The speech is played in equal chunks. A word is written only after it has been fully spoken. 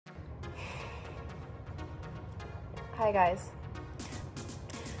Hi guys.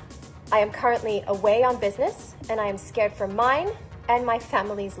 I am currently away on business and I am scared for mine and my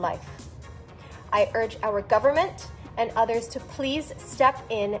family's life. I urge our government and others to please step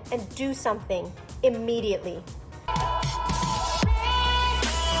in and do something immediately.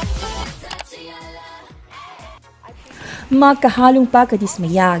 Magkahalong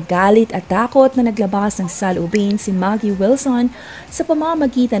pagkadismaya, galit at takot na naglabas ng saloobin si Maggie Wilson sa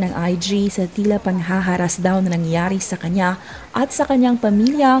pamamagitan ng IG sa tila panghaharas daw na nangyari sa kanya at sa kanyang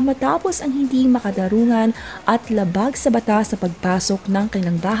pamilya matapos ang hindi makadarungan at labag sa batas sa pagpasok ng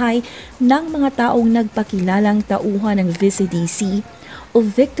kanilang bahay ng mga taong nagpakilalang tauhan ng VCDC o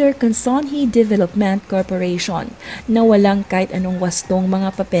Victor Consunji Development Corporation na walang kahit anong wastong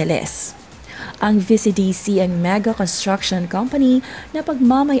mga papeles. Ang VCDC ang mega construction company na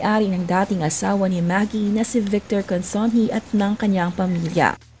pagmamay-ari ng dating asawa ni Maggie na si Victor Consunji at ng kanyang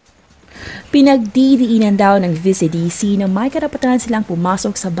pamilya. Pinagdidiinan daw ng VCDC na may karapatan silang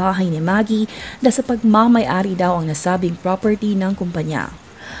pumasok sa bahay ni Maggie dahil sa pagmamay-ari daw ang nasabing property ng kumpanya.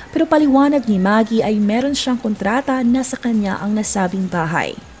 Pero paliwanag ni Maggie ay meron siyang kontrata na sa kanya ang nasabing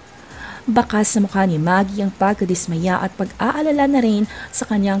bahay. Bakas sa mukha ni Maggie ang pagkadismaya at pag-aalala na rin sa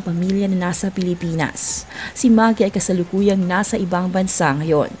kanyang pamilya na nasa Pilipinas. Si Maggie ay kasalukuyang nasa ibang bansa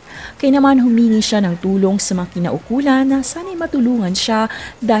ngayon. Kaya naman humingi siya ng tulong sa mga kinaukulan na sana'y matulungan siya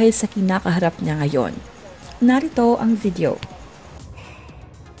dahil sa kinakaharap niya ngayon. Narito ang video.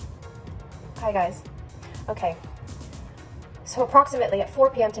 Hi guys. Okay. So approximately at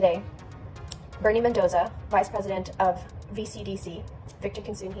 4 p.m. today, Bernie Mendoza, Vice President of VCDC, Victor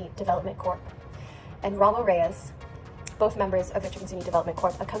Consunji Development Corp, and Ramo Reyes, both members of Victor Consunji Development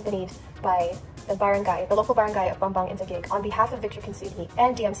Corp, accompanied by the local barangay of Bambang in Taguig, on behalf of Victor Consunji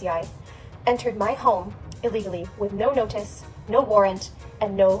and DMCI, entered my home illegally with no notice, no warrant,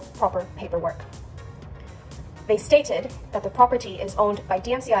 and no proper paperwork. They stated that the property is owned by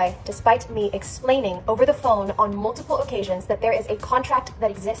DMCI despite me explaining over the phone on multiple occasions that there is a contract that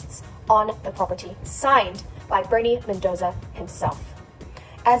exists on the property, signed by Bernie Mendoza himself.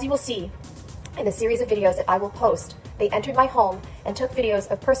 As you will see in the series of videos that I will post, they entered my home and took videos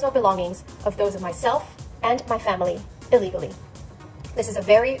of personal belongings of those of myself and my family illegally. This is a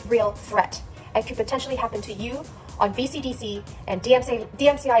very real threat and could potentially happen to you on VCDC and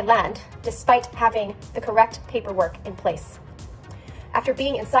DMCI land despite having the correct paperwork in place. After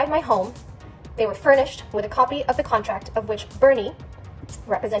being inside my home, they were furnished with a copy of the contract of which Bernie,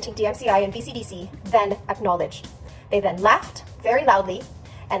 representing DMCI and VCDC, then acknowledged. They then laughed very loudly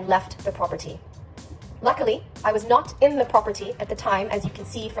and left the property. Luckily, I was not in the property at the time, as you can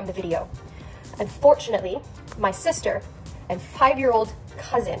see from the video. Unfortunately, my sister and 5-year-old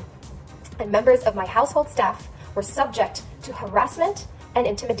cousin and members of my household staff were subject to harassment and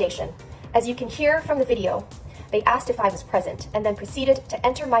intimidation. As you can hear from the video, they asked if I was present and then proceeded to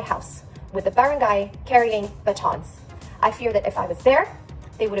enter my house with the barangay carrying batons. I fear that if I was there,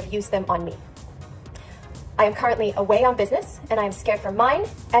 they would have used them on me. I am currently away on business and I am scared for mine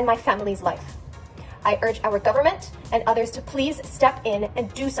and my family's life. I urge our government and others to please step in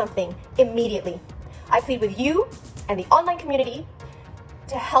and do something immediately. I plead with you and the online community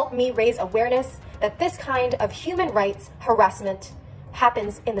to help me raise awareness that this kind of human rights harassment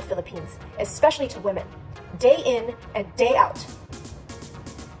happens in the Philippines, especially to women, day in and day out.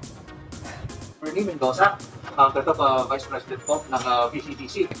 Bernie Mendoza, ito Vice President po ng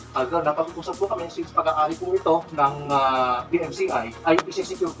VCDC. Napag-usap po kami since pag-aari po ito ng DMCI ay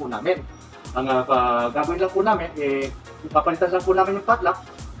isi-secure po namin. Ang gagawin lang po namin, papalitan lang po namin yung padlock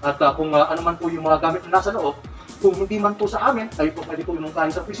at kung ano man po yung mga gamit na nasa loob, kung hindi man po sa amin, ay po pwede po yung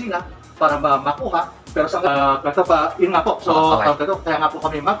sa opisina para makuha. Pero sa yun nga po. So, kaya nga po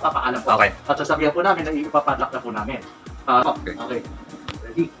kami magpapaalam po. Okay. At sasabihan po namin na ipapadlock na po namin. Okay.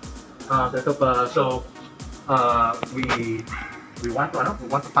 Ready? So we want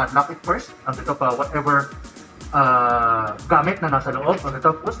to padlock it first. Whatever gamit na nasa loob,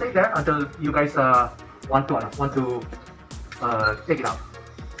 we'll stay there until you guys want to take it out.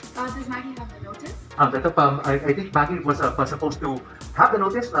 Does Maggie have the notice? I think Maggie was supposed to have the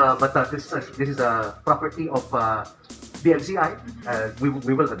notice, but this is a property of DMCI. We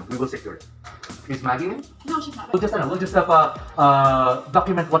will secure it. Is Maggie in? No, she's not. We'll just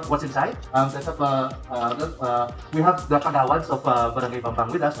document what's inside. We have the KAWAWAs of Barangay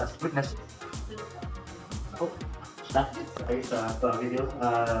Bambang with us as witness. Oh, that is video.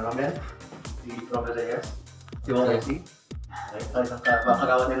 Ramel, si Ramel Reyes, si Socia. Ay, isang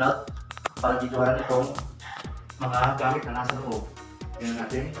KAWAWA nila para videohan itong mga gamit na nasa loob. Tingnan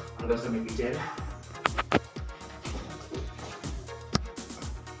natin hanggang sa may kitchen.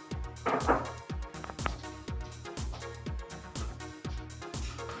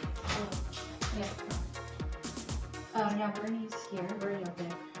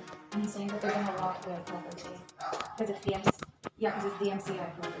 the property. Because it's because it's DMCI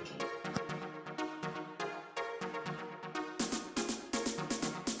property.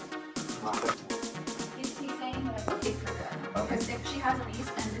 He's saying that it's okay for her. Because if she has a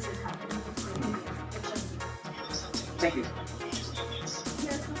lease and this is happening, it shouldn't be. Thank you.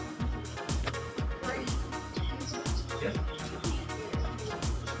 Yes.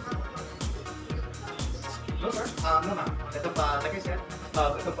 No, sir. No, ma'am. Ito pa, like I said,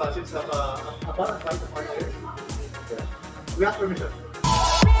 ito pa, since upon advice of our lawyers, we ask permission.